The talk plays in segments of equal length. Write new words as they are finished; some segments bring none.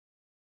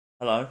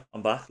Hello,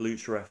 I'm back,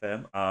 Lucha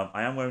FM.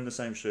 I am wearing the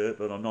same shirt,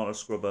 but I'm not a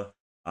scrubber.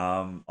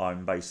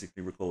 I'm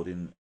basically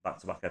recording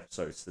back-to-back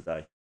episodes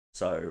today,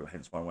 so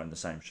hence why I'm wearing the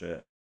same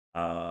shirt.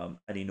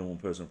 Any normal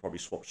person would probably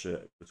swap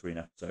shirt between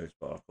episodes,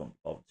 but I can't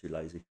bother, too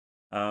lazy.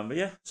 But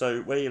yeah,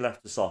 so where you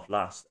left us off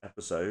last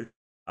episode,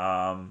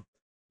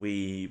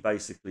 we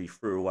basically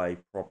threw away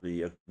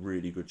probably a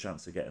really good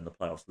chance of getting the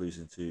playoffs,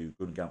 losing to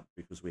Gungamp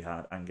because we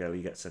had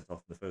Angeli get sent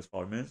off in the first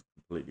 5 minutes,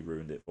 completely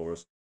ruined it for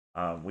us.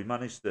 We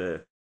managed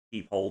to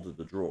keep hold of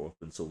the draw up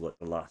until like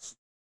the last,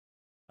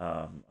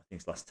 I think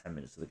it's the last 10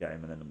 minutes of the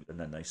game, and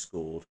then they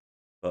scored.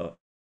 But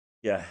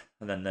yeah,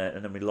 and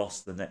then we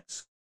lost the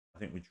next. I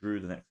think we drew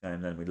the next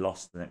game, then we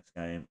lost the next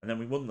game, and then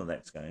we won the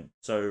next game.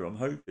 So I'm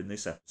hoping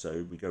this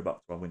episode we go back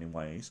to our winning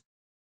ways.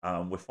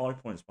 We're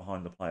 5 points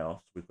behind the playoffs.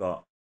 We've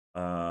got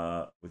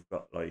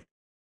like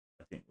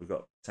I think we've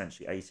got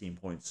potentially 18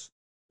 points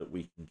that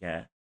we can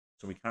get,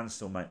 so we can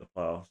still make the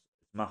playoffs.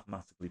 It's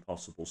mathematically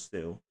possible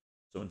still.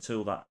 So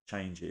until that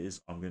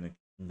changes, I'm going to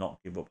not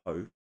give up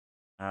hope,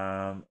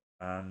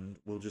 and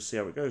we'll just see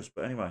how it goes.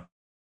 But anyway,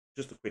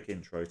 just a quick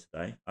intro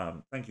today.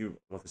 Thank you,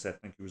 like I said,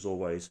 thank you as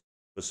always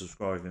for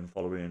subscribing,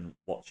 following,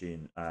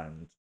 watching,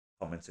 and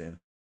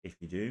commenting if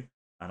you do.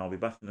 And I'll be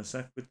back in a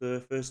sec with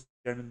the first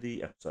game of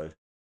the episode.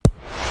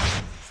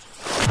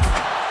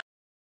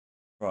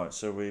 Right,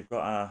 so we've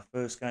got our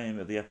first game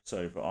of the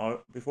episode.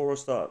 But before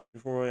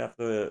I have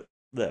to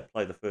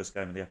play the first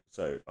game of the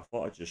episode, I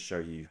thought I'd just show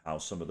you how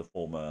some of the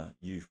former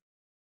youth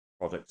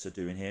products are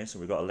doing here. So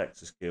we've got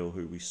Alexis Gill,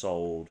 who we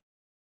sold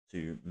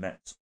to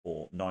Mets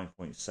for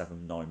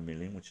 9.79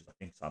 million, which is I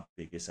think is our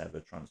biggest ever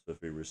transfer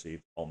fee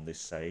received on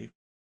this save.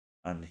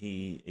 And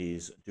he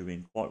is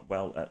doing quite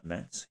well at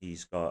Mets.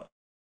 He's got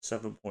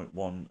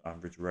 7.1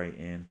 average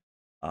rating,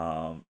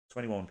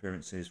 21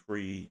 appearances,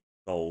 3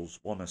 goals,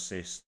 1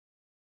 assist.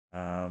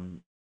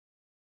 Um,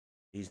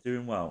 he's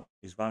doing well.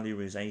 His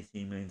value is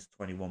 18 million to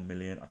 21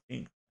 million. I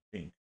think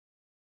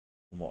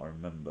from what I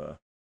remember.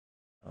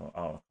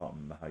 I can't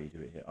remember how you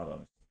do it here. I don't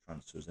know.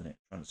 Transfers in it.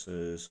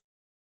 Transfers,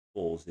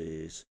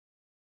 clauses.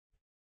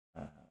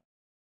 Uh,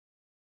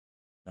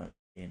 no,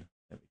 in.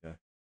 There we go.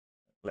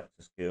 Collect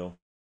a skill.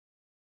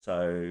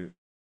 So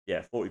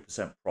yeah,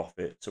 40%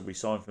 profit. So we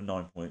sign for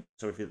 9 point.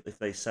 So if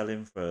they sell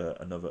him for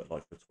another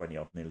like for 20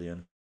 odd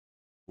million,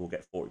 we'll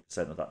get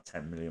 40% of that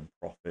 10 million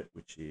profit,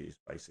 which is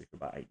basically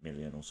about 8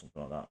 million or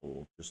something like that.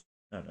 Or just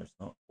no, it's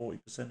not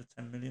 40% of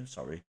 10 million.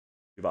 Sorry,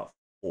 about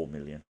 4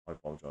 million. I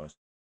apologise.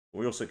 But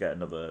we also get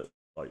another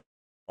like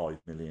 5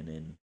 million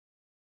in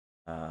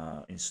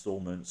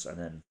installments, and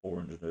then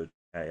 400k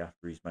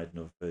after he's made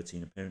another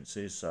 13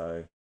 appearances.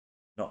 So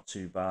not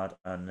too bad.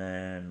 And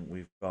then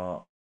we've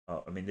got.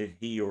 I mean,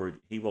 he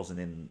wasn't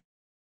in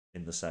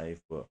the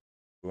save, but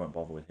we won't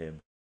bother with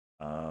him.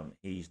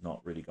 He's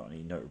not really got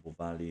any notable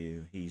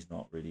value. He's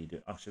not really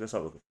actually. Let's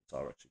have a look at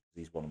Qatar actually, because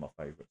he's one of my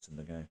favourites in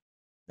the game.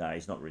 No,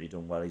 he's not really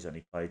done well. He's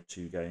only played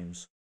 2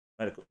 games,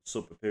 made a couple of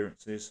sub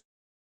appearances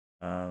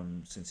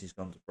since he's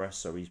gone to Brest,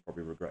 so he's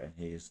probably regretting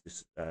his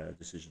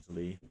decision to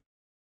leave.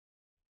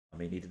 I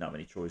mean, he didn't have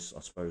any choice,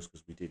 I suppose,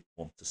 because we did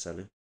want to sell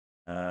him.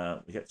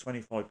 We get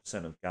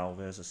 25% of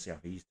Galvez. Let's see how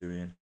he's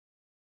doing.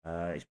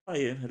 He's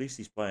playing. At least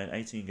he's playing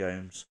 18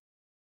 games,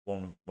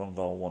 one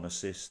goal, 1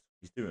 assist.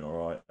 He's doing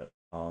all right at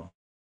Barn.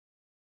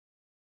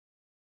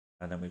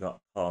 And then we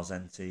got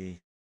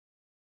Carzenti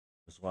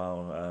as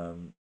well.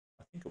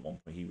 I think at one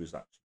point he was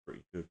actually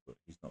pretty good, but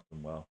he's not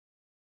done well.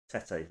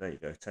 Tete, there you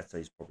go.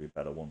 Tete's probably a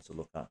better one to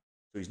look at.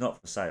 So he's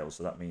not for sale,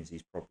 so that means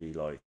he's probably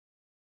like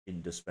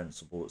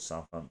indispensable at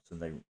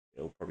Southampton.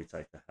 It'll probably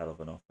take a hell of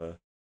an offer.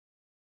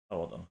 Oh,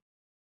 hold on.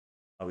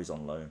 Oh, he's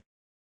on loan.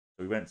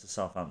 So he went to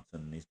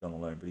Southampton and he's gone on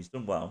loan, but he's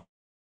done well.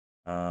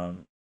 29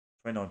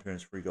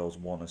 appearances, 3 goals,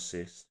 1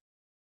 assist.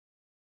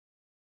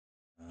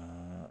 I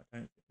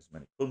don't think there's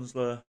many.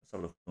 Kunzler, let's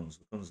have a look at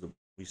Kunzler. Kunzler,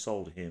 we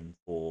sold him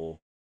for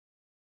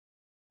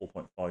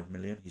 4.5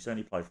 million. He's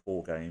only played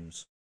 4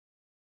 games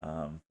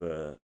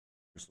for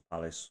Crystal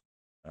Palace,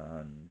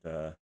 and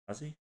has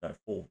he? No,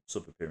 4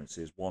 sub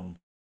appearances, 1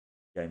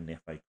 game in the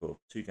FA Cup,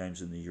 2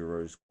 games in the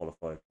Euros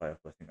qualified playoff.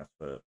 I think that's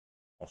for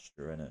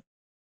Austria, isn't it?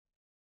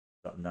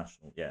 Is that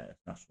national? Yeah,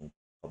 it's national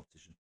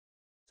competition.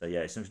 So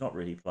yeah, so he's not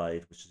really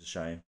played, which is a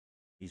shame.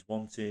 He's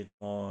wanted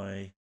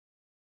by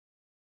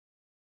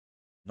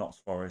Notts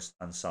Forest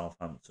and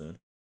Southampton.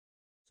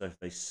 So if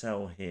they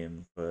sell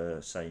him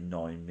for say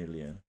 9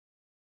 million,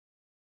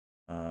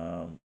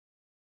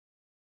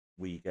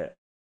 we get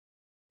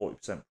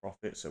 40%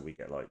 profit. So we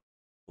get like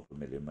a couple of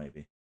million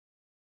maybe.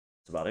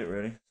 That's about it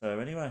really. So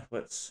anyway,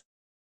 let's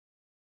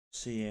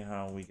see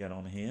how we get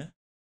on here.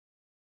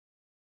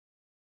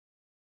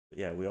 But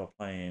yeah, we are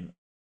playing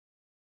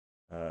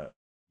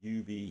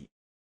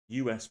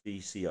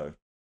USBCO.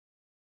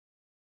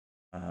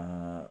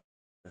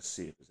 Let's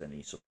see if there's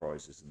any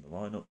surprises in the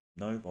lineup.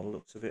 No, by the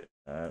looks of it.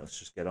 Let's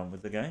just get on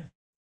with the game.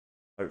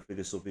 Hopefully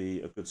this will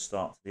be a good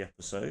start to the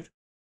episode.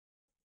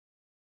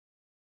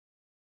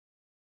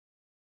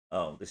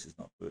 Oh, this is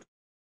not good.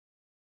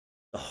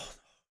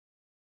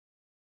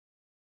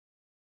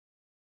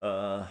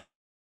 Oh,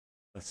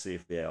 Let's see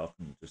if VAR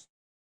can just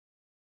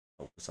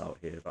help us out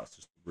here. That's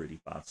just a really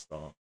bad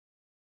start.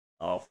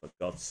 Oh, for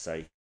God's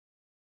sake.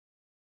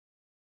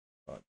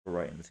 Right, we're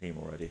rating the team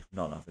already. I'm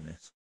not having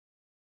this.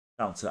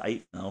 Down to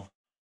 8th now.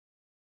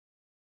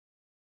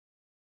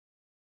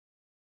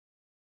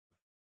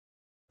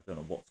 I don't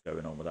know what's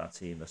going on with our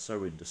team. They're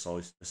so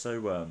indecisive. They're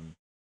so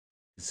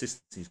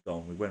consistency's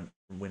gone. We went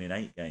from winning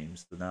 8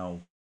 games to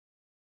now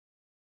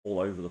all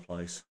over the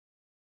place.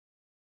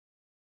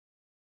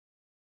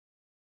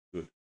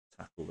 Good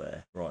tackle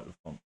there. Right,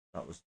 Lafont.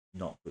 That was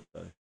not good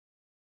though.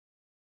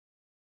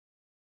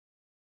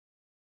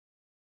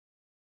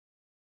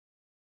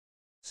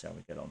 See how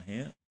we get on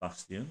here.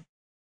 Bastion.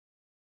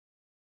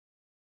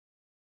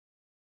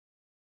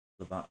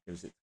 The back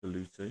gives it to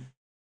Kalutu.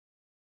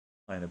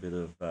 Playing a bit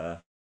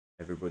of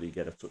everybody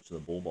get a touch of the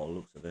ball by the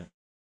looks of it.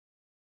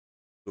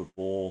 Good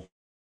ball.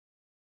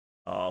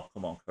 Oh,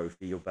 come on,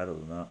 Kofi. You're better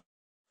than that.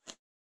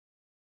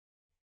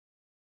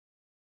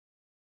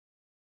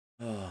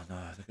 Oh,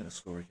 no. They're going to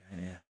score again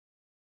here.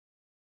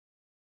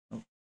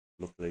 Oh,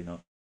 luckily not.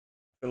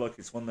 I feel like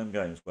it's one of them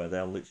games where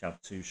they'll literally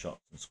have 2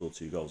 shots and score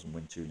 2 goals and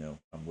win 2-0.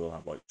 And we'll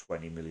have like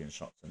 20 million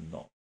shots and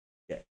not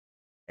get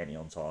any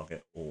on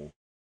target or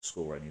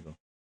score any of them.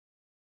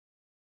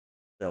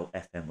 They'll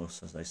FM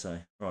us, as they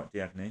say. Right,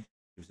 Diagne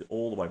gives it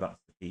all the way back to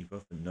the keeper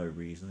for no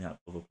reason. He had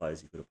other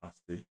players he could have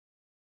passed to.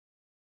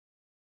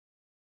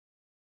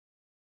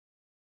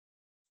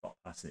 Stop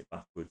passing it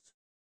backwards.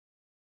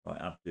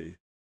 Right, Abdu.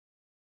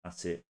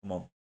 That's it. Come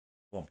on.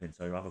 Come on,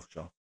 Pinto. Have a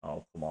shot.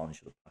 Oh, come on. You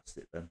should have passed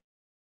it then.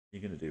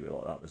 You're going to do it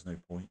like that. There's no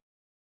point.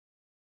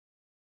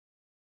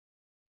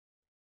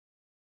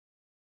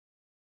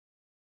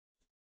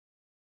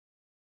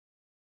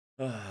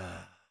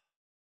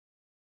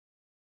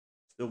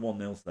 Still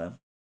 1-0 to them.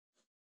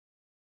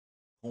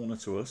 Corner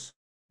to us.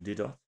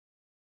 Didot.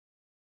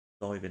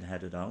 Diving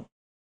headed out.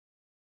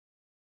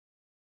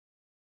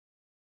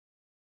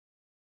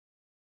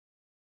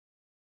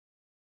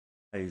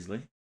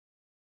 Paisley.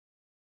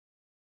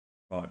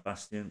 Right,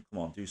 Bastion.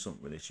 Come on, do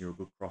something with this. You're a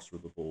good crosser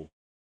with the ball.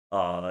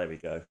 Ah, there we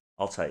go.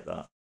 I'll take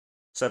that.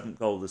 7th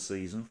goal of the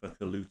season for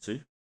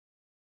Kalutu.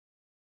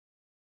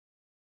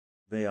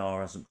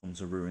 VR hasn't come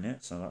to ruin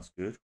it, so that's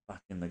good.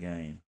 Back in the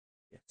game.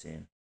 Get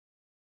in.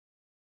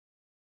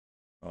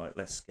 Right,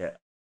 let's get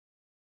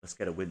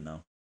a win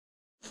now.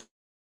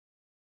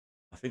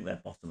 I think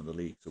they're bottom of the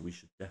league, so we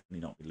should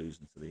definitely not be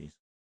losing to these.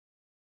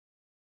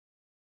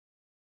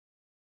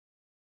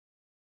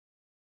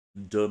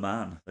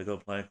 Duman. They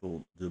got a player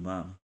called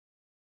Duman.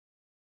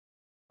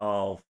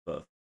 Oh,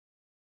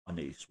 I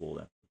nearly swore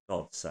there. For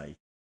God's sake.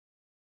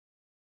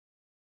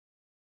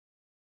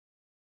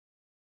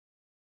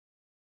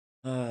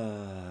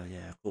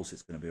 Yeah, of course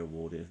it's going to be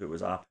awarded. If it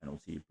was our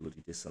penalty, you'd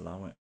bloody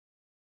disallow it.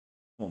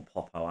 Come on,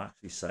 Pop out.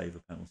 Actually save a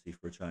penalty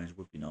for a change.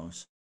 Would be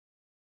nice.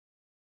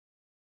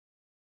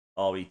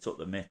 Oh, he took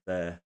the mick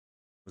there.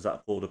 Was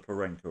that called a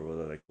Parenka, or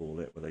whatever they call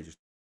it, where they just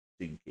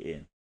dink it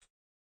in?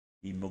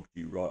 He mugged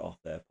you right off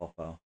there, Pop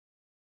out.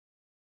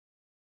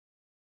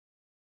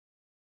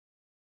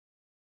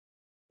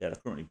 Yeah,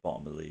 they're currently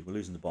bottom of the league. We're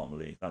losing the bottom of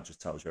the league. That just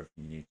tells you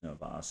everything you need to know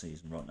about our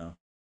season right now.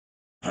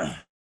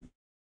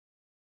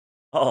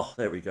 Oh,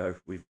 there we go.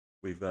 We've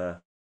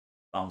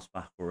bounced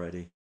back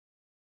already.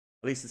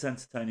 At least it's an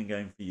entertaining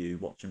game for you,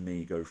 watching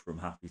me go from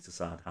happy to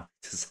sad, happy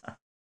to sad.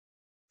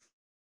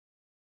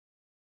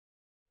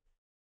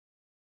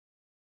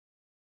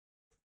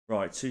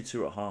 Right,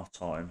 2-2 at half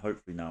time.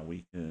 Hopefully now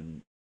we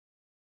can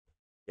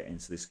get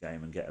into this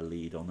game and get a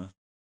lead on us.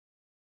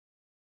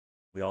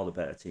 We are the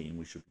better team.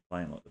 We should be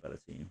playing like the better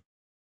team.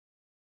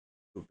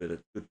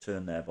 Good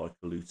turn there by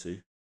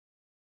Kalutu.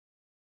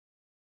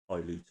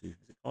 Kailutu.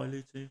 Is it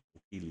Kailutu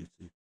or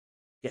Kilutu?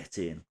 Get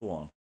in. Go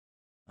on.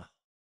 Oh, of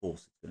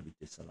course it's going to be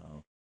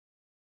disallowed.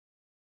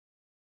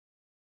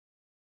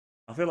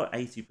 I feel like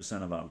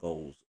 80% of our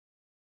goals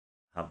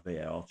have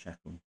VAR. I'll check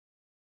them.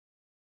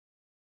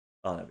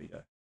 Oh, there we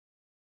go.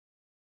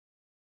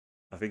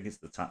 I think it's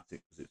the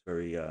tactic because it's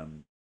very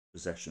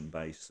possession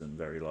based and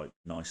very like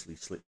nicely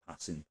slip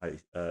passing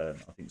pace. I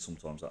think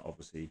sometimes that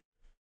obviously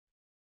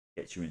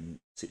gets you in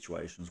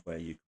situations where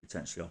you could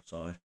potentially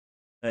offside.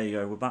 There you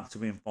go. We're back to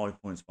being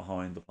 5 points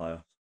behind the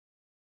playoffs.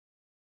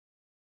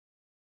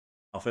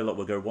 I feel like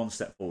we'll go 1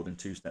 step forward and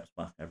 2 steps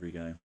back every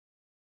game.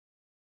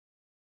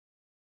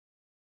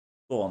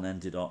 Go on then,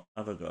 Didot.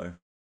 Have a go.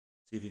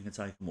 See if you can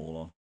take them all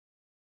on.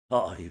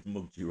 Oh, he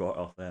mugged you right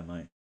off there,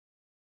 mate.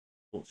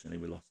 Fortunately,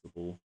 we lost the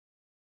ball.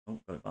 Oh,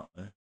 got it back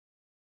there.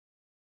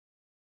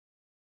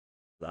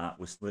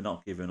 We're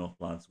not giving up,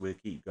 lads. We'll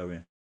keep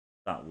going.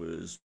 That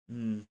was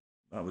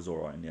all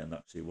right in the end.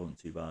 Actually, it wasn't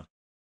too bad.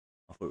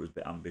 I thought it was a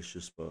bit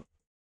ambitious, but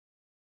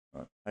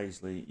right,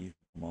 Paisley, you can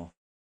come off.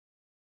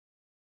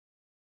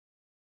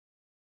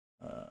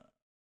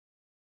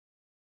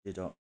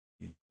 Didot,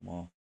 you can come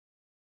off.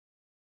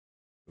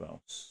 Who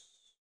else?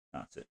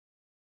 That's it.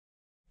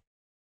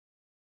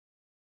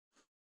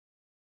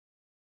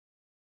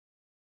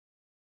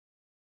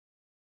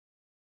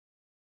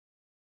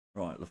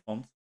 Right,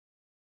 Lafont.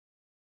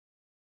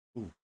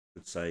 Ooh,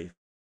 good save.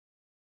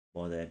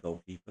 by their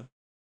goalkeeper.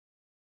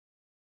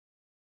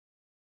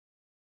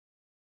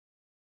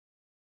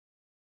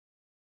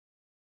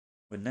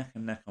 We're neck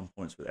and neck on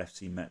points with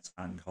FC Metz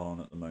and Caen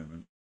at the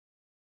moment.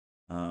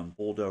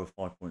 Bordeaux are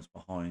 5 points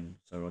behind,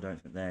 so I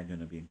don't think they're going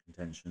to be in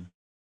contention.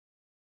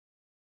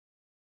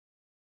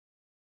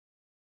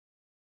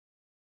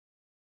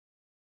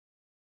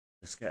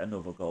 Let's get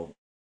another goal.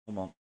 Come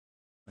on.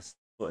 Let's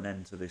put an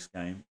end to this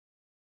game.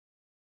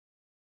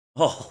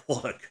 Oh,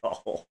 what a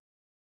goal.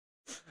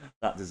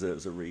 That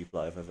deserves a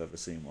replay if I've ever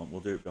seen one.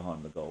 We'll do it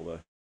behind the goal, though.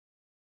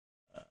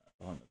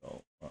 Behind the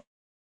goal. Right.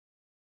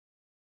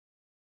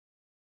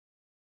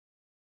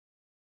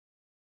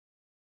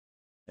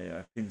 There you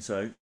go.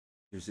 Pinto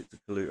gives it to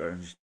Caluto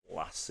and just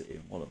blasts it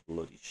in. What a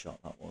bloody shot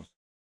that was.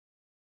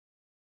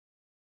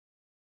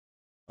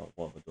 Oh,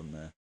 what have I done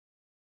there?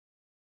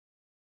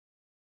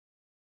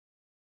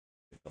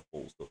 I think I've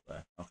ballsed up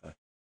there. Okay.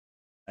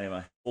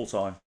 Anyway, full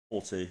time,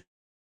 4-2.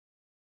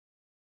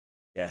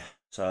 Yeah,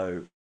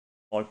 so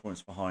 5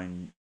 points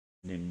behind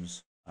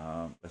Nims.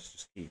 Let's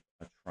just keep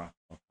a track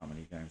of how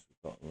many games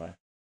we've got left.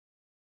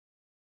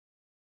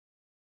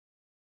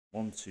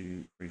 1,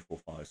 2, 3, 4,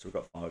 5. So we've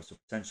got 5. So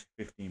potentially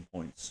 15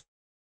 points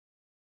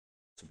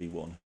to be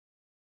won.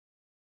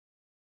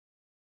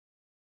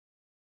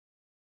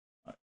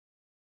 Right.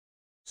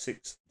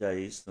 6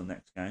 days till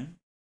next game.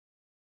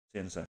 See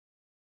you in a second.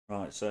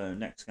 Right, so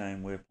next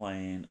game we're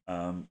playing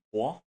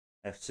Bois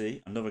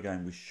FC. Another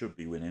game we should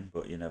be winning,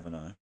 but you never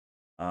know.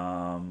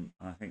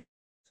 I think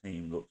the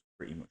team looks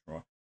pretty much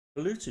right.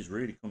 Galuti's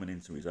really coming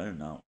into his own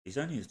now. He's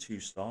only 2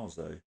 stars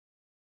though,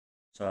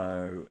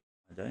 so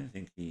I don't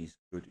think he's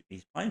good.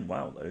 He's playing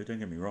well though. Don't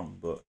get me wrong,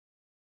 but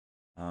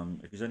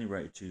if he's only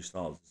rated 2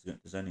 stars,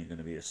 there's only going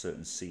to be a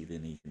certain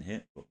ceiling he can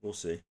hit. But we'll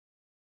see.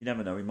 You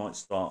never know. He might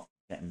start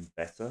getting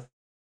better,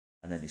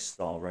 and then his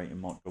star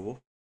rating might go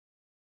up.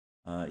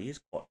 He is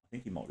quite. I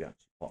think he might be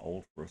actually quite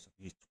old for us. I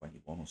think he's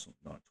 21 or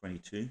something like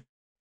 22. I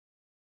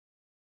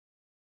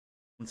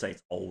wouldn't say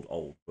it's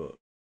old, but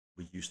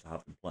we used to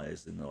have them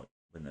players in like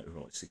when they were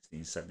like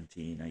 16,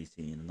 17,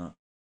 18 and that.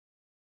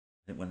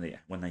 I think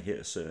when they hit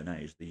a certain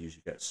age, they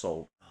usually get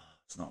sold. Oh,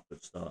 it's not a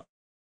good start.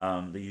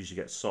 They usually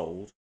get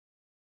sold,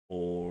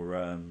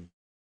 or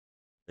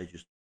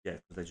because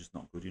they're just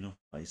not good enough.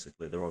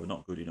 Basically, they're either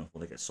not good enough,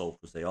 or they get sold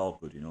because they are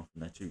good enough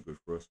and they're too good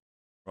for us.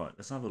 Right,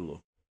 let's have a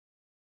look.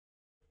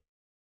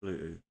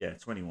 Blue, yeah,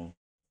 21.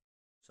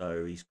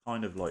 So he's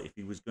kind of like, if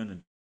he was going to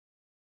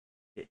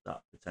hit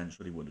that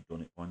potential, he would have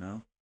done it by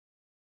now.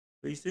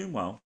 But he's doing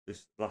well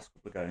this last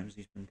couple of games.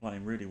 He's been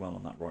playing really well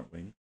on that right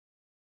wing.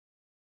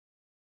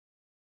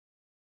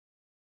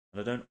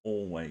 And I don't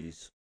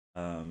always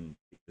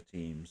pick the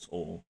teams,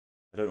 or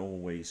I don't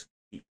always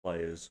keep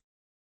players.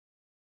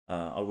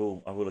 I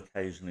will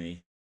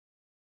occasionally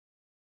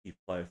keep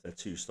a player if they're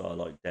 2-star,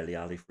 like Dele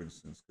Alli, for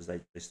instance, because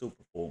they still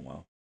perform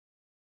well.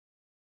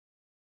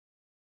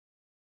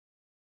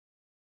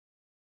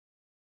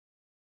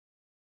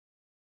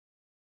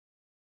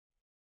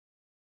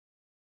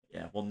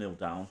 Yeah, 1-0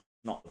 down.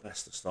 Not the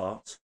best of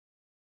starts.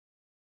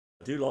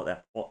 I do like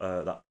that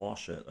Poir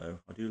shirt though.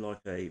 I do like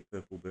a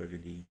purple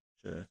burgundy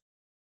shirt.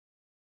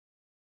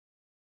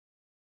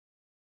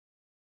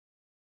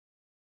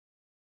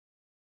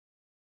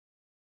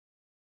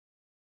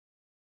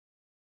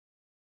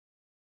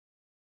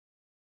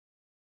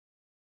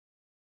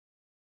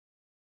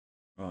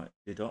 Right,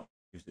 Didot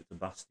gives it to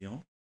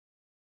Bastion.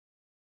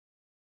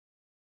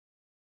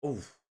 Oh,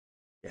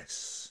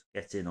 yes,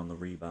 get in on the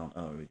rebound.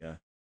 Oh, there we go.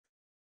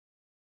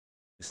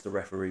 The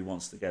referee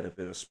wants to get a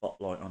bit of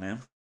spotlight on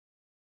him.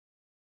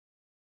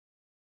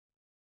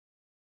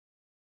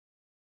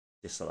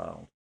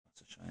 Disallowed.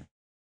 That's a shame.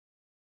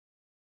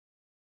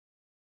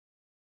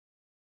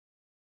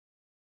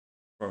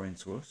 Throw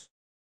into us.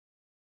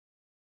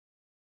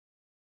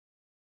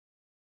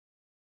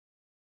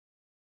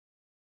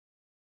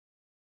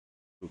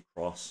 Good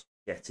cross.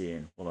 Get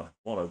in.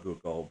 What a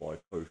good goal by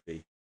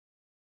Kofi.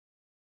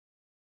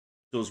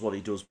 Does what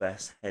he does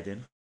best,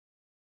 heading.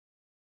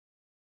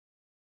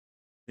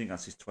 I think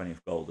that's his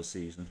 20th goal of the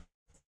season.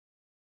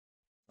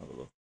 Have a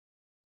look.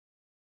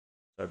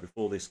 So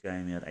before this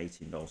game, he had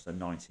 18 goals, so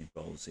 19th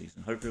goal of the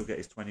season. Hopefully he'll get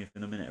his 20th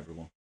in a minute,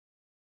 everyone.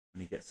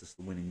 When he gets us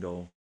the winning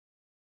goal.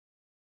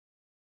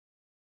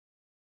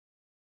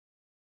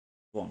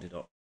 Wanted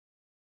up.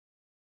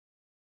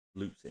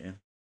 Loops it in.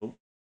 Oh.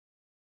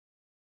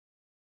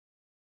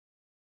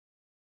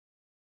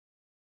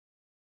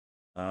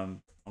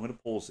 I'm going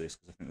to pause this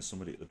because I think there's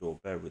somebody at the door.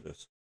 Bear with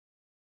us.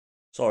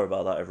 Sorry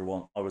about that,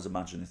 everyone. I was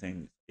imagining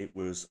things. It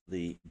was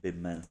the bin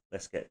men.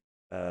 Let's get...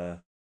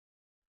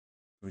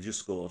 we just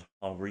scored.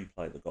 I'll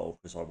replay the goal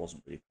because I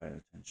wasn't really paying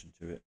attention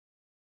to it.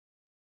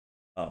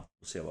 Oh,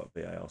 we'll see what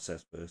VAR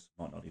says first.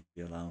 Might not even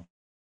be allowed.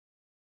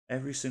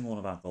 Every single one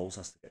of our goals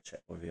has to get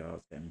checked by VAR.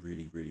 It's getting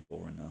really, really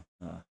boring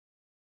now.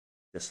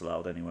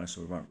 Disallowed anyway,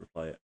 so we won't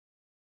replay it.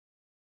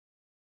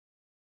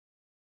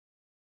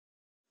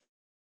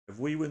 If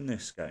we win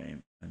this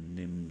game and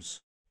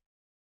Nims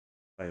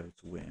fail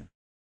to win,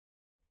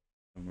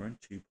 and we're in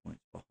 2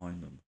 points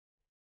behind them,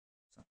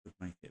 that could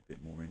make it a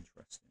bit more interesting.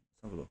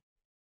 Let's have a look.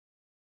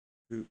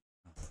 Who?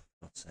 Oh, for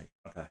God's sake.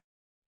 Okay.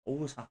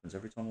 Always happens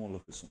every time I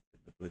look at something.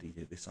 The bloody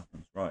this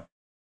happens. Right.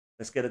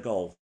 Let's get a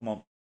goal. Come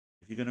on.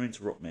 If you're going to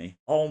interrupt me,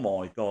 oh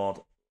my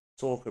God.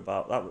 Talk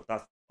about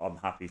that. I'm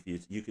happy for you.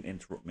 You can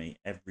interrupt me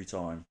every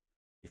time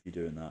if you're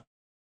doing that.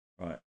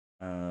 Right.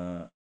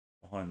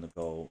 Behind the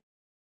goal.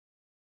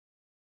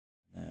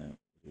 Now, what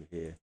we'll do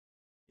here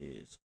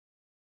is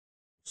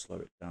slow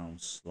it down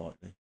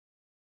slightly.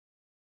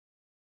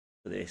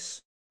 For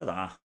this. Look at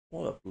that.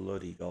 What a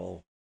bloody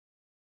goal.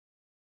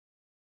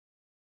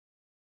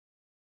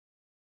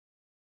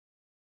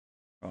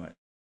 Right.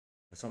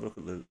 Let's have a look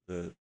at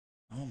the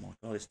oh my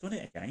God, it's done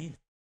it again.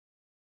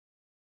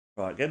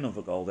 Right, get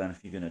another goal then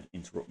if you're going to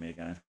interrupt me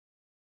again.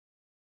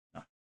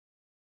 No.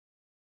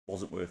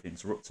 Wasn't worth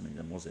interrupting me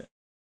then, was it?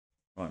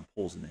 Right, I'm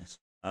pausing this.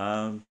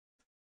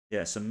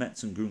 Yeah, so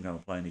Metz and Gungan are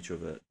playing each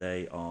other.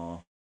 They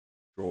are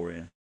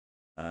drawing.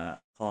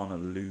 Kana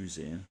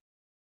losing.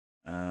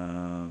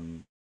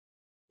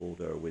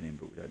 Bordeaux are winning,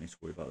 but we don't need to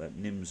worry about that.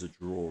 Nims are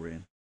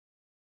drawing.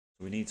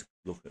 So we need to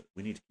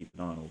keep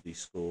an eye on all these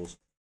scores.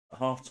 At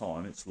half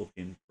time, it's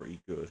looking pretty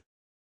good.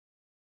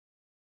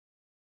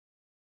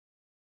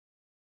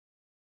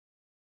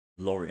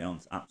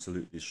 Lorient's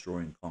absolutely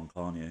destroying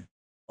Concarneau.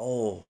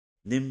 Oh,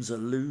 Nims are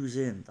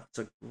losing. That's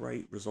a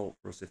great result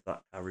for us if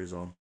that carries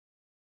on.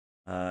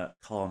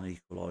 Can't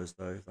equalise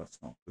though. That's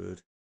not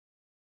good.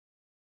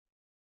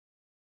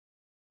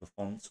 The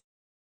font.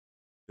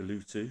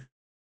 Galutu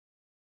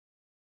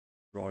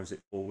drives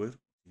it forward.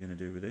 What's he going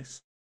to do with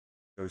this?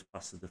 Goes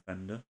past the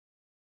defender.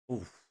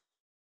 Oof.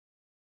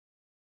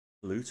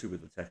 Galutu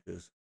with the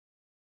techers.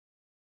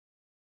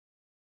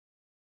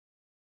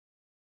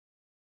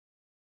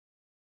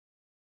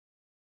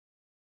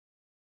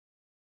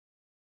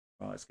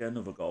 Right, let's get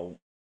another goal,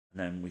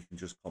 and then we can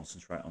just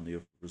concentrate on the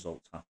other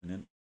results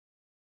happening.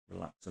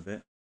 Relax a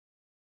bit.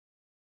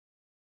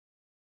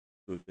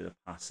 Good bit of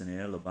passing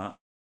here, Labat.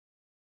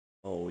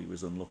 Oh, he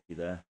was unlucky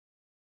there.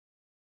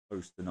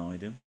 Post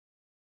denied him.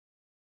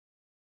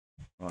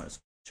 Right, let's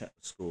check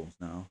the scores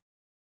now.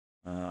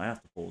 I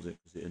have to pause it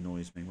because it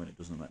annoys me when it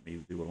doesn't let me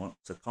do what I want.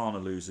 So Kana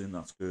losing,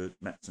 that's good.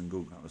 Metz and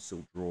Gungan are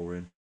still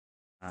drawing,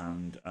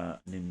 and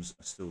Nims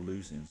are still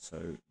losing,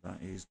 so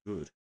that is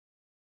good.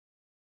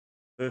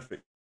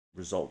 Perfect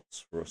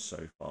results for us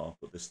so far,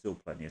 but there's still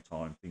plenty of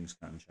time. Things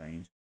can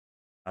change.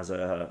 As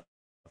a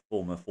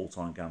former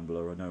full-time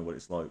gambler, I know what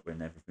it's like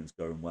when everything's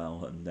going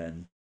well and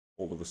then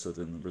all of a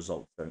sudden the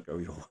results don't go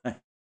your way.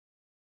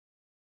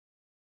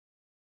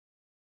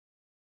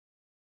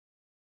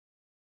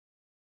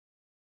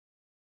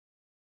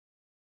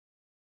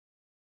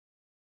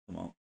 Come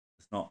on,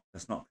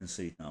 let's not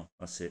concede now.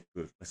 That's it.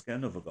 Good. Let's get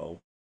another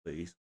goal,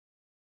 please.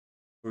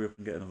 Hurry up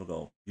and get another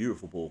goal.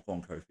 Beautiful ball. Come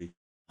on, Kofi.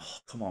 Oh,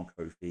 come on,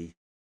 Kofi.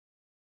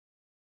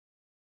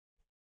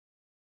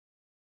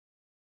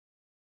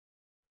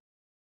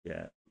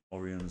 Yeah,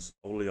 Orleans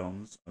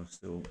are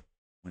still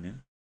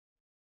winning.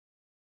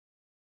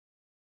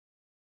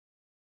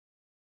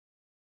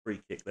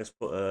 Free kick. Let's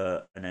put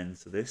an end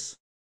to this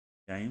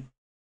game.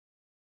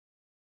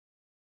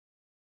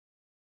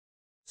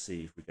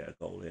 See if we get a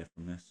goal here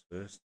from this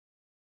first.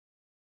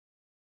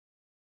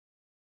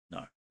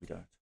 No, we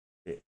don't.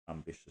 Bit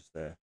ambitious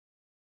there.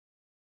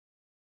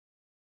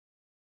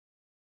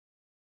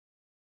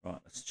 Right,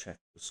 let's check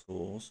the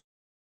scores.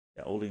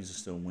 Yeah, Orleans are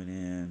still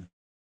winning.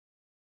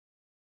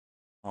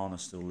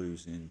 Arna's still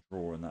losing,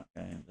 drawing that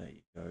game. There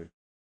you go.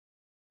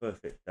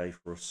 Perfect day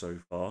for us so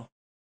far.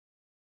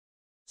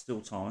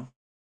 Still time.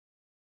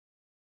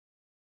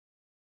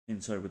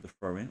 Pinto with the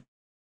throw-in.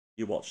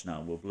 You watch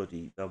now. They'll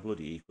bloody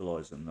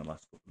equalise in the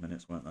last couple of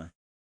minutes, won't they?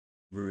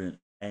 Ruin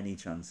any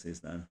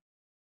chances then.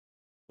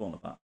 Go on, the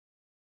back.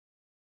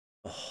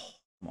 Oh,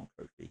 come on,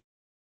 Kofi.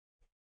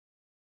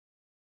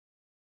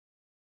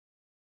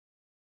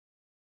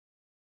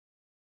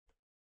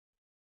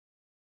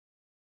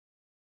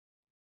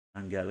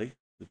 Angeli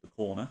with the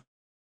corner.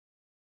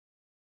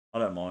 I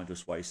don't mind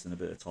just wasting a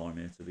bit of time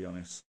here, to be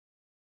honest.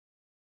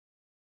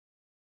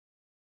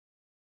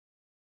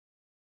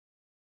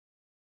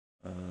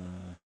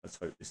 Let's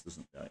hope this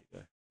doesn't. There you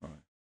go. Right.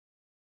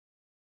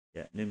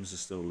 Yeah, Nims are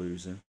still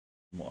losing.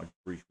 From what I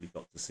briefly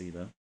got to see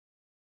there.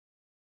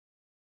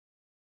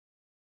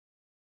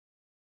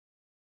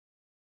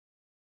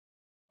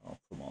 Oh,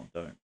 come on!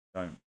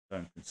 Don't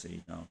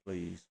concede now,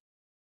 please.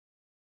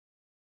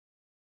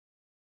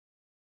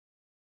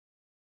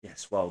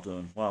 Yes, well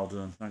done, well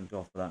done. Thank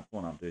God for that.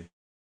 Come on, Abdu.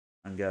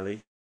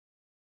 Angeli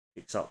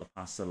kicks out the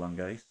pass to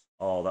Langeis.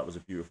 Oh, that was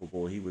a beautiful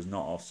ball. He was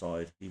not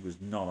offside. He was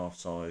not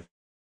offside.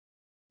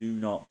 Do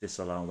not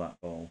disallow that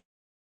goal.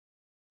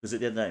 Because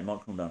at the end of the day, it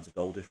might come down to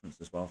goal difference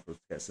as well for us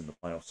to get us in the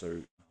playoffs.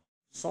 So,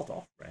 sod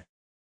off, ref.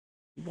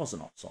 He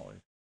wasn't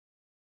offside.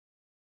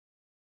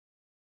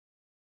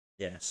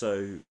 Yeah,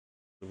 so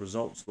the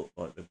results look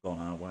like they've gone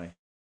our way.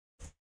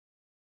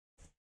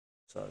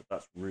 So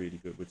that's really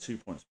good. We're 2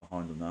 points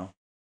behind them now.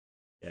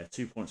 Yeah,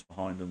 2 points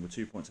behind them. We're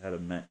 2 points ahead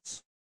of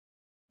Metz.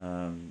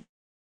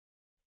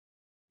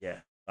 Yeah,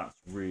 that's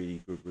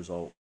really good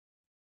result.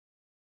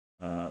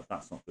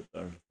 That's not good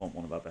though. I want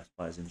one of our best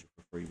players injured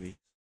for 3 weeks.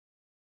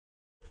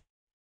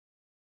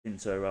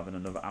 Pinto having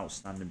another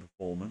outstanding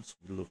performance.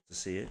 We'd love to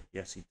see it.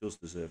 Yes, he does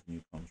deserve a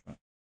new contract.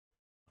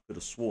 I could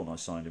have sworn I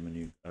signed him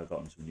got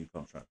him to a new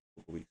contract a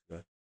couple of weeks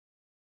ago.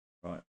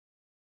 Right.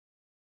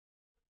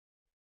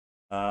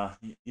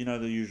 You know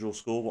the usual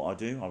score, what I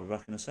do. I'll be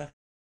back in a sec.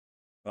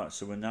 Right,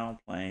 so we're now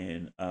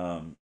playing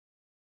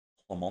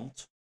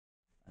Clermont,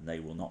 and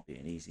they will not be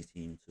an easy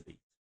team to beat.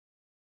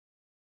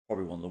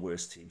 Probably one of the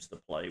worst teams to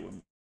play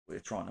when we're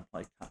trying to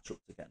play catch up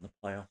to get in the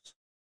playoffs.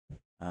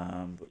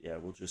 But yeah,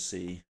 we'll just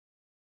see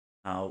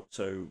how.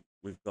 So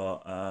we've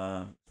got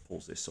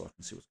pause this so I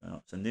can see what's going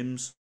on. So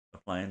Nims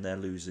are playing; they're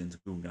losing to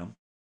Gungam,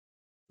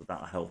 so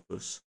that'll help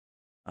us.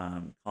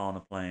 Khan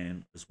are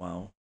playing as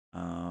well.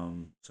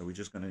 So we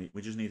just need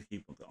to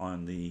keep an eye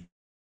on the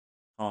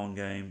Khan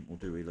game. We'll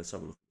do it. Let's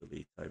have a look at the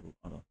league table.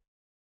 Hold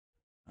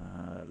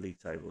on. League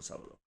table. Let's have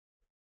a look.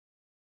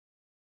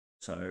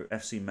 So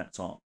FC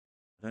Metzop,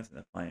 I don't think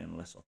they're playing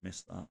unless I've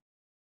missed that.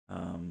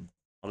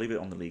 I'll leave it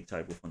on the league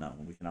table for now,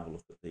 and we can have a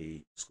look at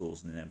the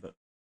scores in the end. But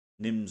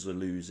Nims are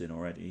losing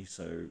already,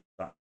 so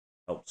that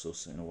helps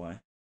us in a way. It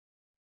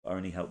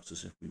only helps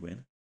us if we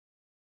win.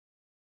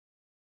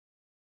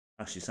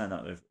 Actually, saying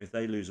that, if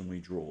they lose and we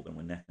draw, then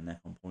we're neck and neck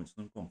on points.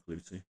 Then go on,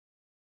 Kalutu.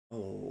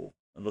 Oh,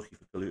 unlucky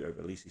for Kalutu, but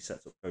at least he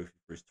sets up Kofi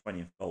for his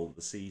 20th goal of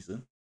the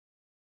season.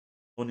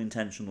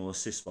 Unintentional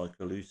assist by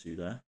Kalutu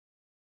there.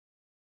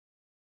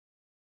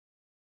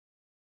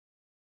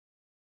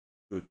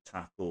 Good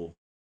tackle.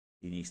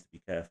 He needs to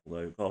be careful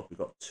though. God, we've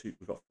got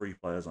 3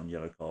 players on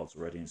yellow cards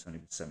already, and it's only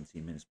been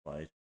 17 minutes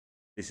played.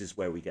 This is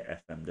where we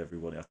get FM'd,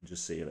 everybody. I can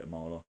just see it at a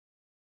mile off.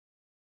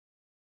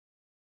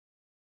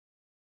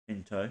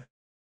 Pinto.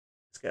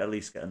 Let's at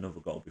least get another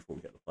goal before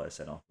we get the player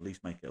sent off. At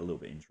least make it a little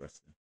bit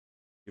interesting.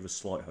 Give us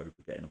slight hope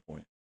of getting a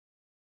point.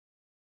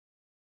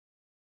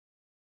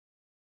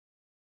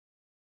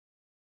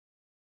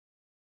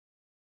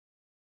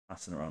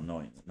 Passing around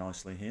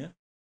nicely here.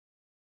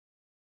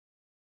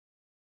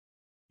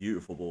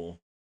 Beautiful ball.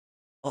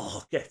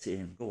 Oh, get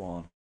in. Go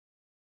on.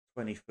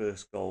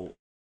 21st goal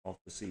of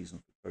the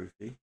season for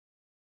Kofi.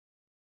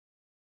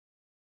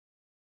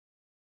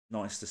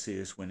 Nice to see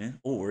us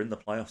winning. Oh, we're in the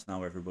playoffs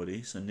now,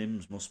 everybody. So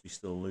Nims must be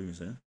still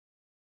losing.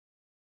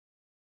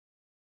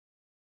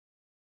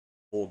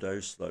 Bordeaux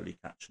slowly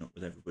catching up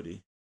with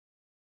everybody.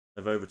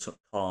 They've overtook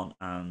Khan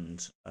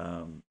and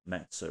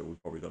Met, so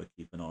we've probably got to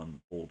keep an eye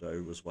on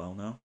Bordeaux as well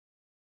now.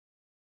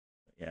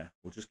 But yeah,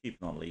 we'll just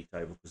keep an eye on the league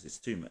table because it's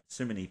too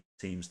many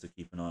teams to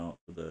keep an eye out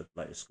for the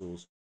latest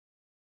scores.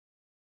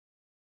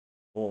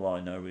 All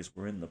I know is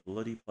we're in the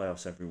bloody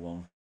playoffs,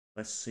 everyone.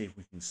 Let's see if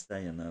we can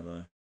stay in there,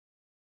 though.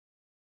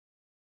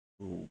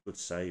 Ooh, good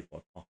save by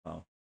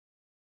Popow.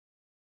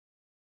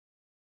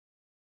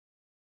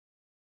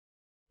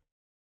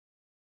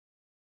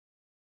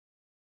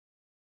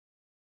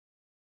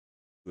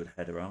 Good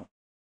header out.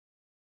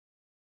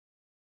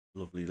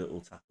 Lovely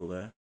little tackle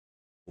there.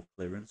 Or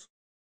clearance.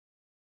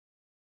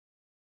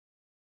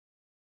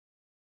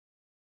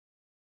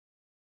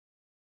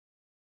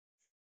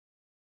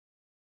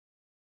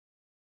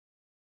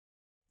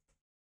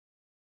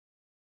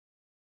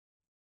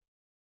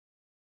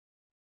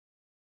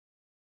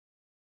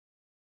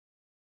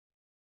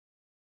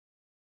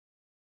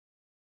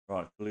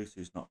 Right,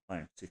 Kalutu's not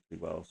playing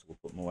particularly well, so we'll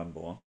put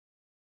Moembo on.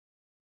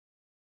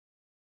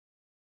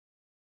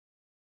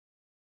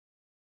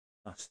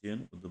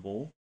 Bastion with the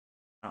ball.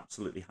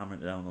 Absolutely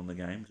hammering it down on the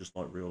game, just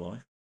like real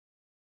life.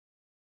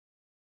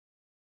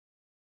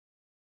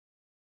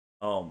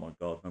 Oh my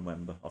god,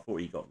 Moembo. I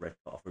thought he got red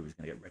card. I thought he was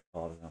going to get red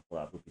carded. I thought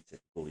that would be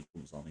typical. He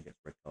comes on, he gets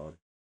red carded.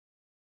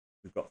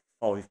 We've got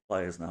 5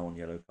 players now on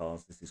yellow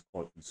cards. This is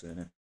quite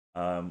concerning.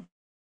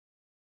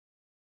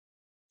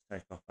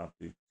 Take off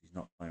Abdu because he's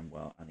not playing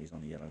well and he's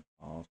on a yellow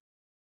card.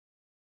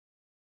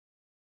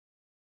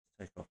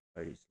 Take off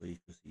Paisley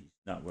because he's...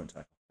 No, it won't take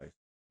off Paisley.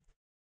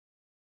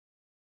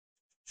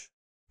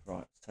 Right,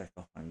 let's take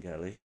off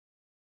Angeli.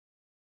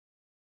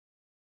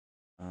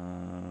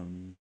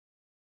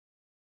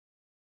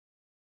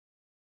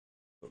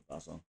 Put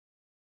Baz on.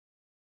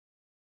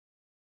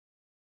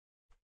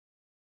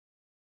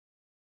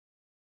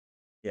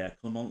 Yeah,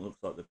 Clermont looks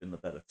like they've been the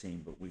better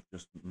team, but we've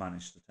just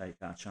managed to take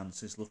our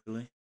chances,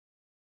 luckily.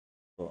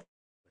 But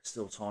there's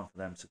still time for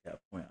them to get a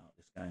point out of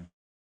this game.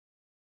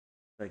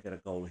 If they get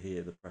a goal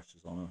here, the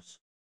pressure's on us.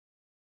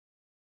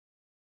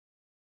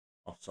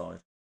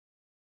 Offside.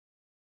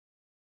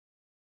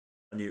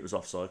 I knew it was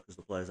offside because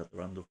the players had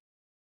their hand up.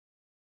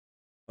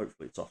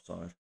 Hopefully it's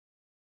offside.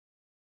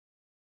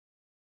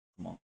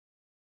 Come on.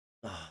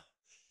 Oh,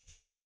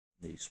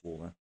 knee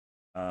swollen.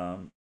 I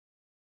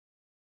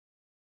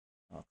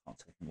can't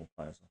take any more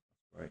players off.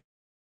 That's great.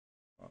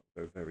 Right,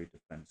 we'll go very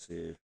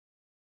defensive.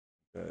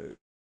 Go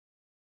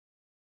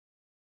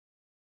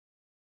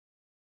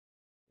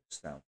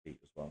stout feet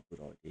as well.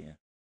 Good idea.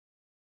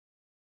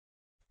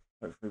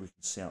 Hopefully we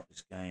can see out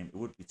this game. It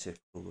would be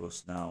typical of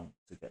us now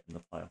to get in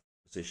the playoff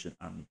position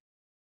and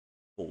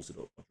balls it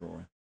up by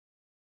drawing.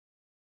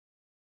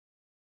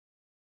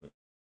 But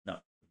no,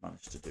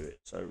 managed to do it.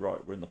 So,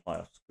 right, we're in the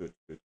playoffs. Good,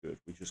 good, good.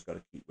 We just got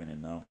to keep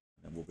winning now,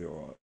 and then we'll be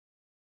all right.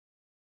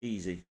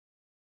 Easy.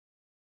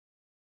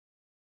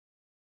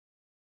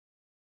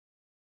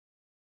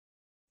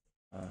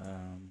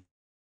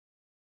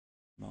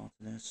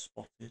 Martinez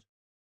spotted.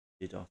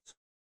 Didot.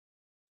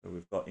 So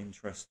we've got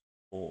interest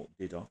for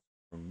Didot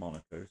from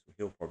Monaco. So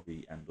he'll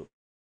probably end up,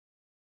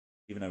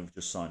 even though we've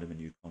just signed him a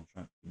new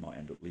contract, he might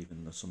end up leaving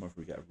in the summer if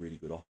we get a really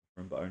good offer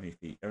from him. But only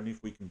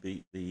if we can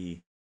beat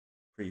the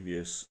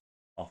previous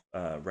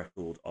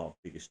record of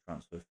biggest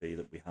transfer fee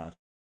that we had.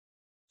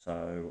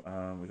 So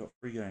we've got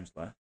 3 games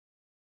left,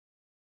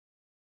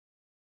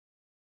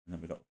 and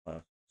then we've got the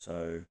playoffs.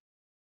 So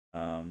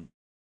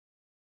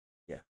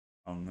yeah,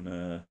 I'm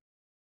gonna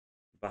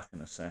be back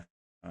in a sec,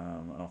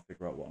 and I'll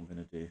figure out what I'm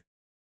gonna do.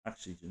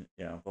 Actually,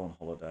 yeah, I'll go on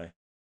holiday,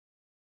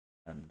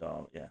 and yeah,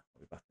 I'll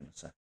be back in a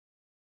sec.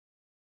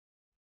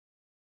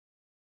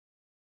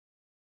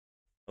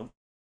 Oh.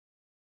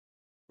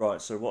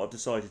 Right, so what I've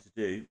decided to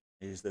do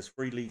is there's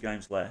 3 league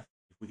games left.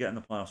 If we get in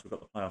the playoffs, we've got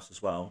the playoffs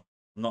as well.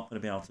 I'm not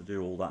going to be able to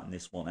do all that in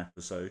this one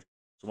episode.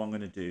 So what I'm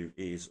going to do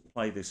is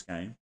play this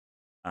game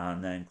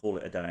and then call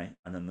it a day.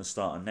 And then the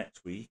start of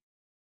next week,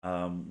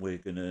 we're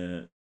going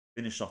to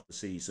finish off the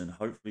season.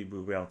 Hopefully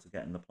we'll be able to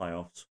get in the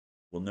playoffs.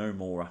 We'll know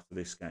more after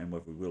this game,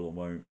 whether we will or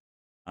won't.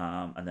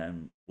 And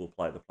then we'll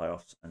play the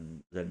playoffs,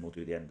 and then we'll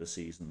do the end of the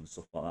season and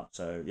stuff like that.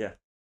 So, yeah.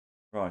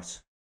 Right.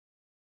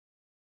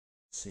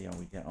 See how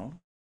we get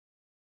on.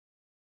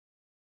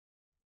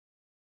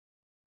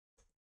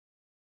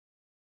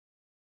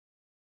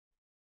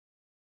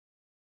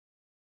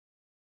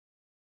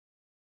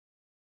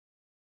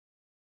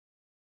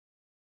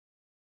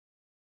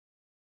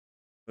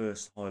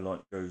 First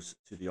highlight goes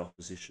to the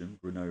opposition,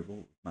 Grenoble.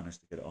 We've managed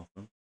to get it off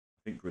them.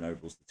 I think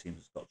Grenoble's the team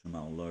that's got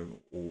Jamal Lowe,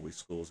 always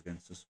scores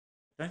against us.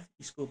 I don't think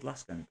he scored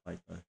last game he played,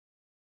 though.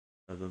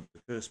 So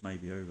the curse may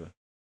be over.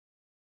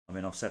 I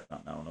mean, I've said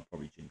that now, and I've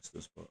probably jinxed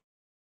us, but...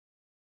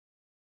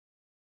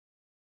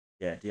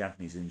 Yeah,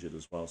 Diagne's injured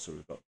as well, so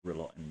we've got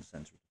Grillot in the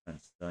centre of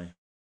defence today.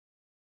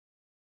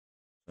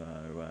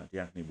 So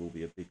Diagne will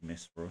be a big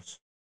miss for us.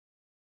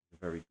 He's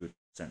a very good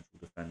central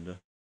defender.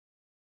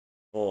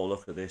 Oh,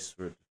 look at this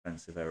for a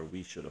defensive error.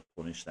 We should have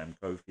punished them.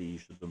 Kofi, you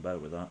should have done better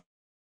with that.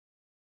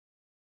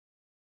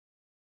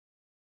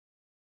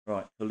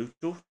 Right,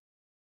 Kaluto.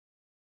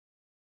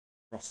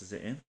 Crosses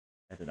it in.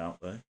 Headed out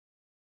though.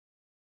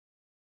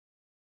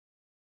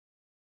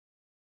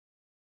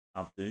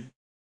 Abdu.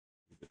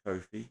 With the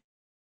Kofi.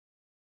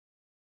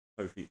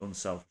 Kofi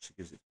unselfishly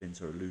gives it to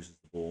Pinto, who loses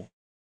the ball.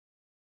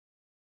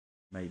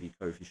 Maybe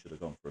Kofi should have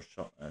gone for a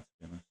shot there, to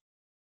be honest.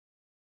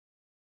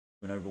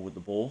 Went over with the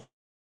ball.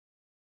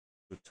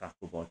 Good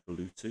tackle by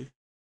Kalutu.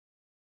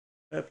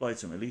 Fair play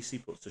to him. At least he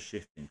puts a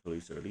shift in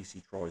Kalutu. At least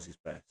he tries his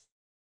best.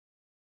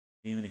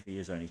 Even if he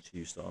is only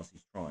 2 stars,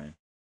 he's trying.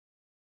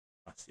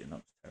 Bastion, that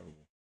was terrible.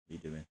 What are you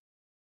doing?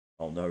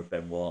 Oh no,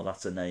 Benoit.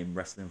 That's a name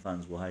wrestling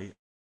fans will hate.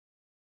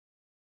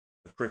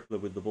 A crippler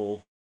with the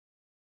ball.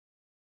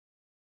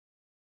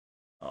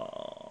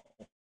 Oh.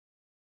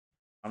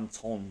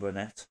 Anton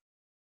Burnett.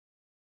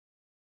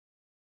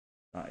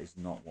 That is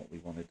not what we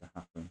wanted to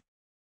happen.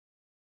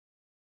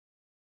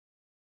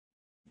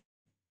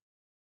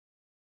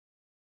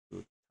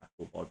 Good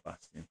tackle by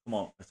Bastion. Come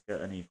on, let's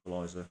get an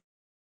equaliser.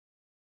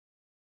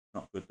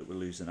 Not good that we're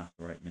losing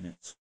after 8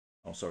 minutes.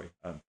 Oh, sorry,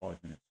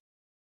 5 minutes.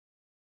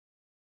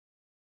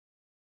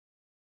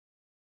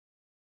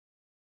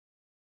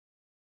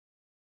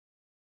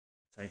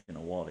 Taking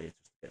a while here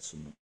just to get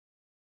some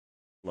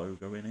flow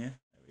going here.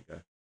 There we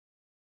go.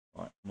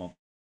 Right, come on.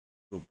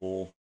 Good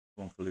ball.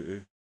 Come on,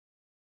 Kalutu.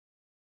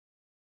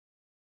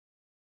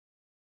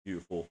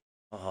 Beautiful.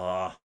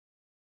 Ah,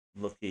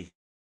 lucky.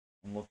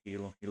 Lucky.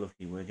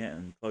 We're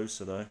getting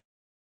closer though.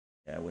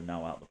 Yeah, we're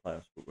now out of the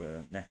playoffs, but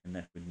we're neck and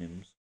neck with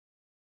Nims.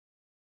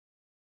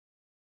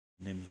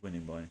 Nims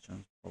winning by any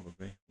chance?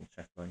 Probably. We'll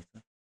check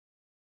later.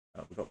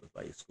 We've got the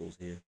latest scores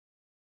here.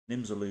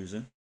 Nims are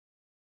losing.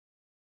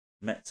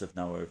 Mets have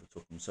now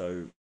overtook them,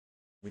 so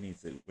we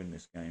need to win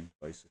this game,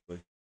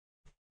 basically.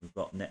 We've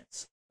got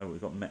Mets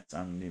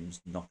and Nims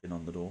knocking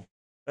on the door.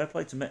 Fair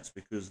play to Mets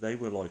because they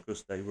were like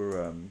us. They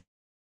were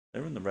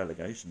in the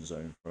relegation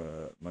zone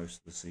for most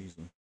of the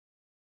season.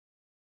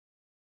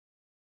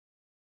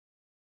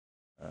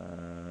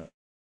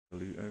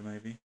 Kaluto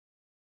maybe,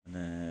 and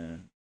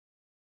then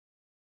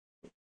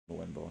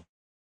Mwemba.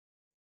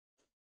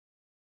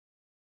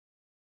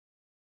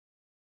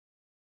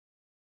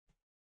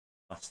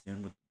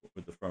 Bastion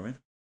with the throw in.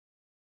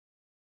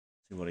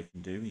 See what he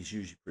can do. He's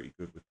usually pretty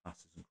good with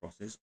passes and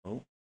crosses.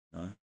 Oh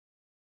no.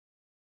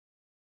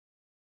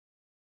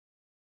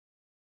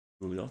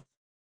 Gouliot.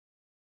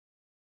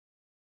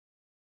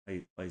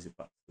 He plays it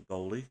back to the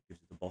goalie,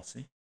 gives it to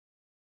Bossy.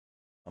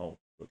 Oh,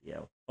 bloody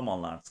hell. Come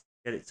on, lads.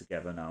 Get it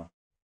together now.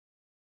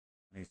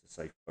 I need to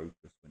say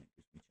focus when it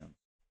gives me a chance.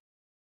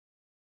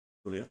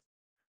 Gouliot.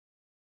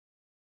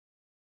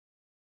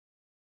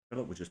 I feel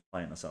like we're just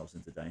playing ourselves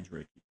into danger. We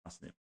keep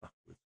passing it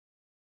backwards.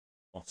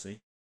 Bossy.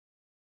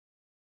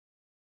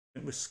 I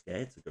think we're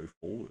scared to go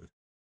forward.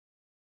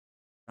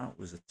 That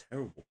was a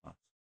terrible pass.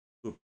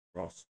 Good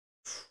cross.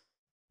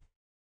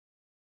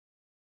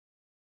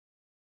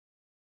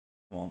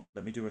 Come on,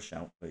 let me do a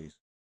shout, please.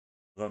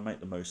 I've got to make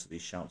the most of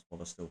these shouts while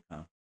I still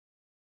can.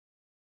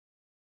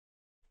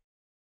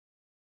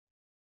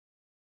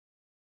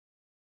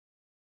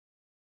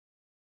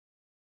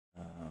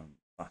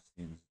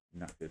 Bastion's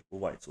knackered.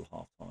 We'll wait till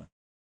half time.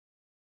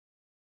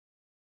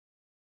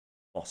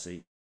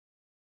 Bossy.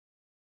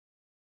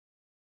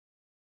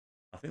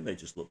 I think they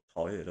just look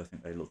tired. I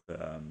think they look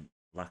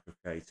lack of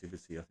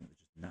creativity. I think they're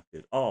just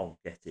knackered. Oh,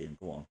 get in.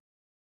 Go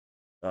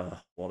on.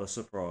 What a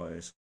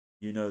surprise.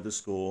 You know the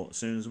score. As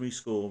soon as we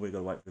score, we've got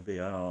to wait for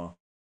VAR.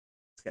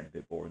 It's getting a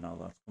bit boring now,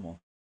 lads. Come on. I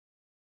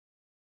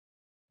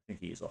think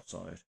he is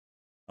offside.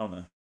 Oh,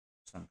 no.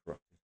 Stand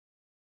corrected.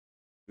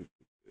 Good.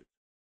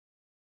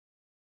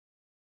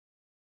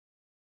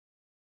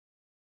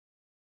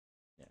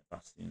 Yeah,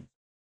 Bastion's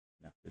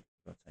knackered.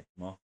 We've got to take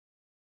him off.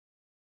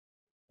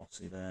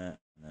 Bossy there.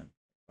 And then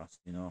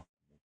Bastion off.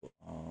 We'll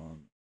put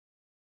on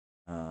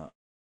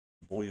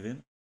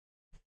Boyvin.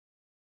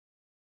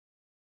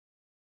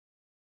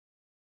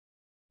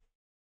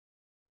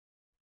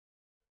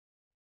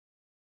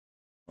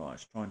 Right,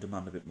 let's try and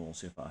demand a bit more,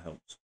 see if that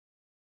helps.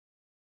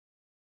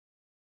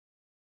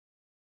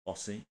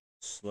 Bossy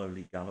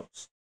slowly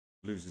gallops,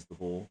 loses the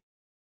ball.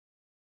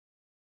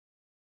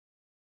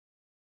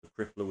 The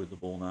crippler with the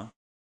ball now.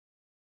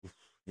 Oof,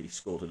 he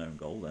scored an own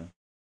goal then.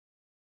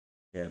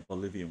 Yeah,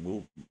 Bolivian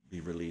will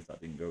be relieved that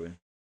didn't go in.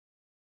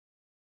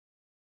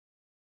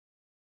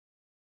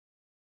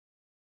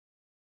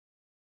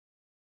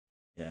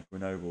 Yeah,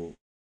 Grenoble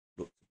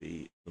look to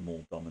be the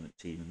more dominant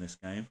team in this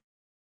game.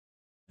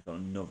 They've got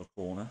another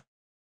corner.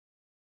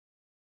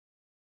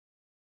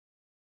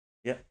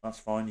 Yep, that's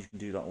fine. You can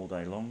do that all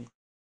day long.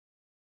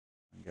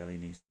 Angeli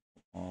needs to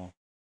put off.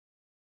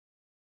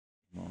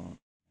 Come on,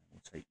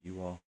 we'll take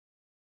you off.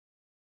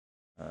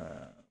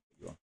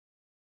 You on.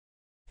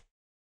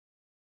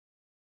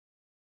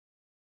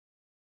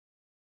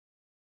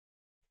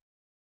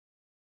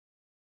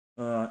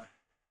 Alright.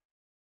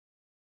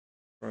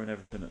 Throwing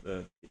everything at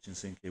the kitchen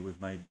sink here. We've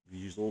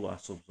used all our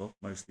subs up,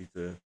 mostly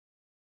to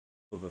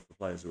cover for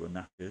players who are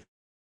knackered.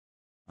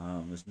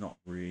 There's not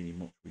really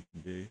much we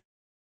can do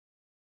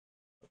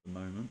at the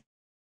moment.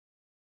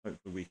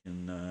 Hopefully we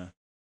can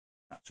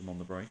catch them on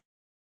the break.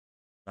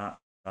 That's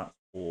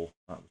poor.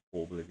 That was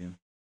poor Bolivian.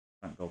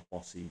 Thank God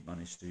Bossy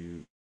managed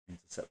to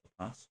intercept the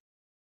pass.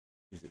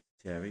 Use it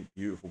to Thierry.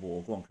 Beautiful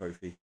ball. Go on,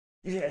 Kofi.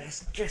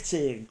 Yes, get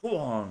in. Go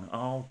on.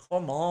 Oh,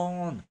 come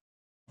on.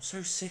 I'm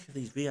so sick of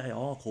these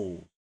VAR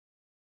calls.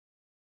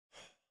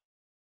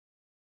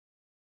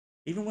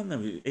 Even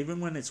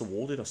when it's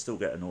awarded, I still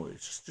get annoyed.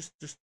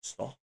 Just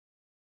stop.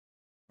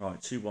 Right,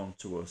 2-1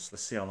 to us.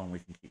 Let's see how long we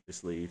can keep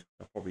this lead.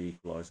 They'll probably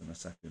equalise in a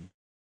second.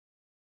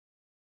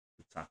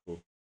 Good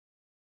tackle.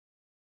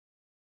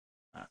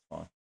 That's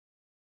fine.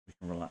 We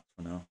can relax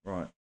for now.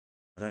 Right.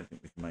 I don't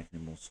think we can make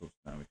any more subs.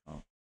 No, we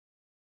can't.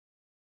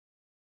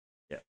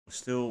 Yeah, we're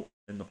still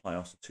in the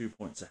playoffs, 2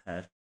 points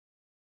ahead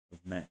of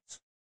Metz.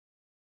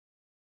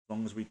 As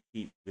long as we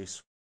keep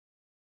this,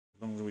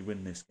 as long as we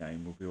win this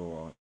game, we'll be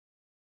alright.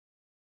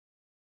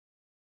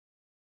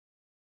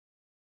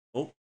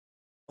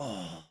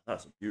 Oh,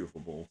 that's a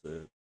beautiful ball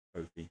to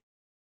Kofi.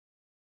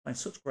 Playing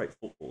such great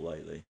football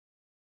lately.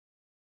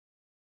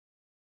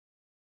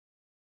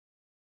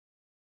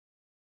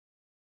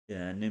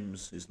 Yeah,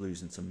 Nims is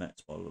losing to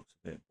Metz by the looks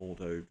of it.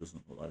 Bordeaux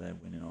doesn't look like they're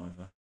winning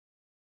either.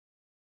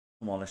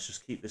 Come on, let's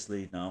just keep this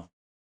lead now.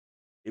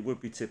 It would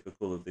be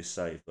typical of this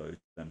save, though,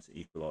 for them to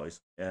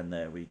equalise. And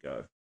there we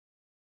go.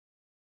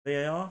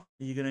 VAR, are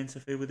you going to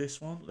interfere with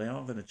this one? They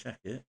are going to check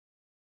it.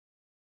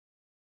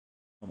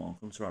 Come on,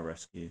 come to our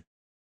rescue.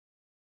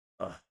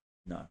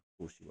 No, of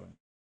course you won't.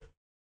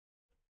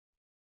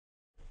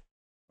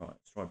 Right,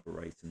 let's try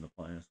berating the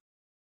players.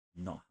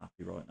 I'm not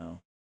happy right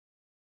now.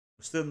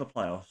 We're still in the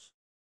playoffs.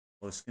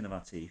 By the skin of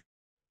our teeth.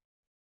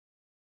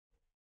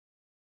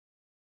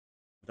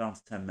 We're down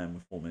to 10 men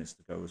with 4 minutes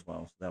to go as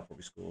well, so they'll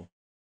probably score.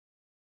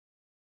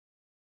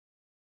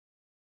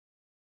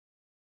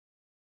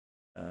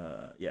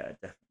 Yeah,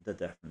 they're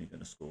definitely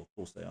going to score. Of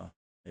course they are.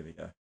 Here we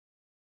go.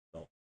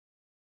 Goal.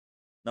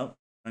 Nope.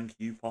 Thank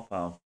you, Pop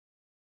Al.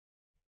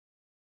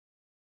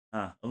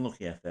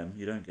 Unlucky FM.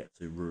 You don't get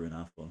to ruin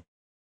our fun.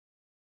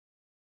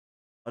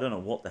 I don't know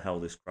what the hell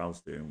this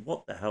crowd's doing.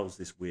 What the hell's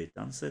this weird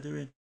dance they're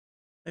doing?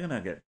 They're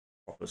going to get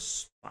proper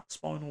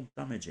spinal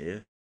damage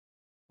here.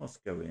 What's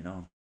going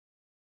on?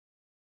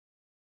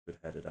 Good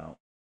headed out.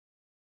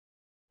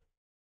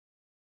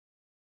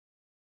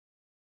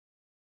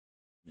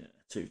 Yeah,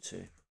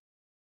 2-2. I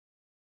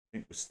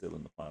think we're still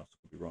in the playoffs.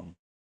 Could be wrong.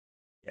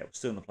 Yeah, we're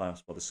still in the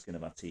playoffs by the skin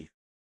of our teeth.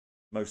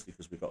 Mostly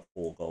because we've got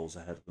 4 goals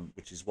ahead of them,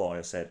 which is why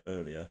I said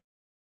earlier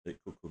that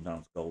it could come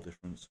down to goal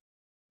difference.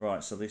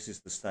 Right, so this is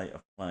the state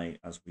of play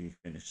as we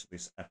finish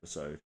this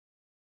episode.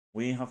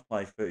 We have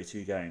played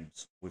 32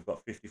 games. We've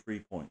got 53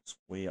 points.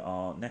 We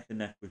are neck and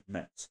neck with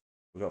Metz.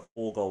 We've got a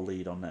 4-goal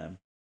lead on them.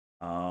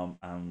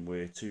 And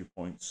we're 2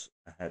 points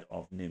ahead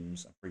of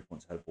Nims and 3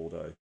 points ahead of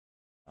Bordeaux.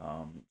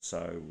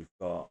 So we've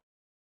got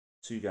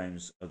 2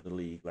 games of the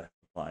league left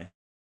to play.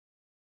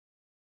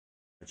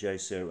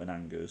 JCO and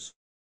Angers.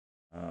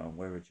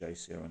 Where are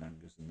JCO and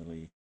Angers in the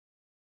league?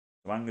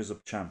 So Angers are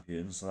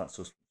champions, so that's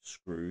us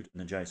screwed,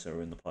 and the JCO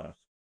are in the playoffs.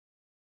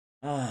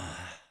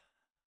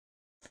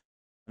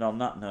 And on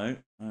that note,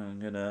 I'm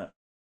gonna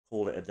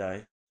call it a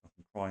day. I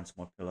can cry into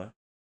my pillow.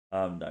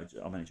 No,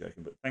 I'm only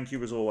joking. But thank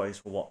you as always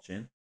for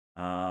watching.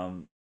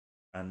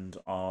 And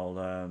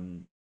I'll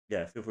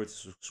yeah, feel free to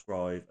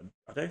subscribe. And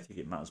I don't think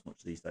it matters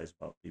much these days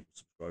about people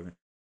subscribing.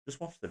 Just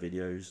watch the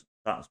videos.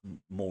 That's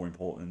more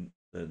important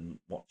than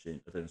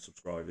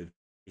subscribing.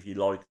 If you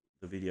like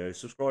the video,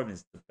 subscribing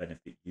is to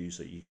benefit you,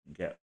 so you can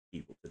get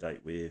keep up to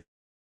date with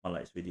my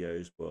latest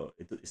videos. But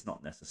it's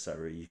not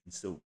necessary. You can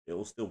still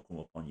it'll still come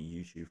up on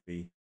your YouTube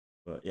feed.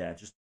 But yeah,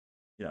 just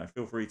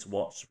feel free to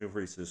watch. Feel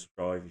free to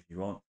subscribe if you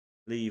want.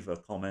 Leave a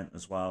comment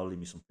as well. Leave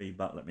me some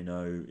feedback. Let me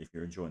know if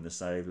you're enjoying the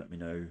save. Let me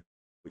know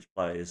which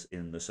players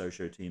in the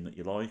Sochaux team that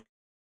you like.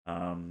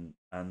 And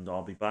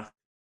I'll be back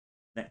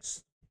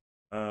next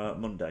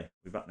Monday.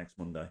 I'll be back next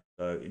Monday.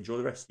 So enjoy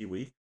the rest of your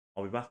week.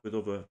 I'll be back with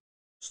other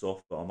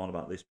stuff, but I'm on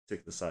about this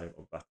particular save.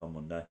 I'll be back on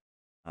Monday.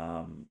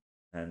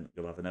 And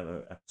you'll have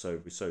another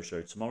episode with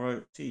Sochaux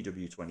tomorrow.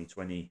 TW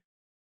 2020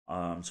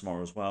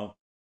 tomorrow as well.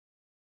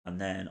 And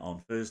then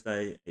on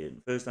Thursday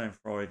and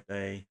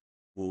Friday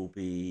will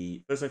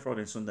be Thursday,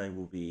 Friday, and Sunday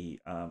will be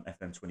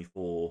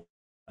FM24,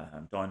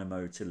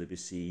 Dynamo,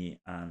 Tilibisi,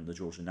 and the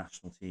Georgia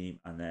national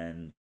team. And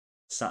then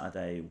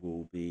Saturday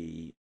will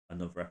be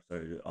another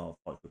episode of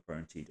Fight Club Pro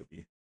and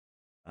TW.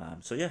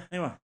 So yeah,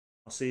 anyway,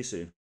 I'll see you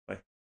soon.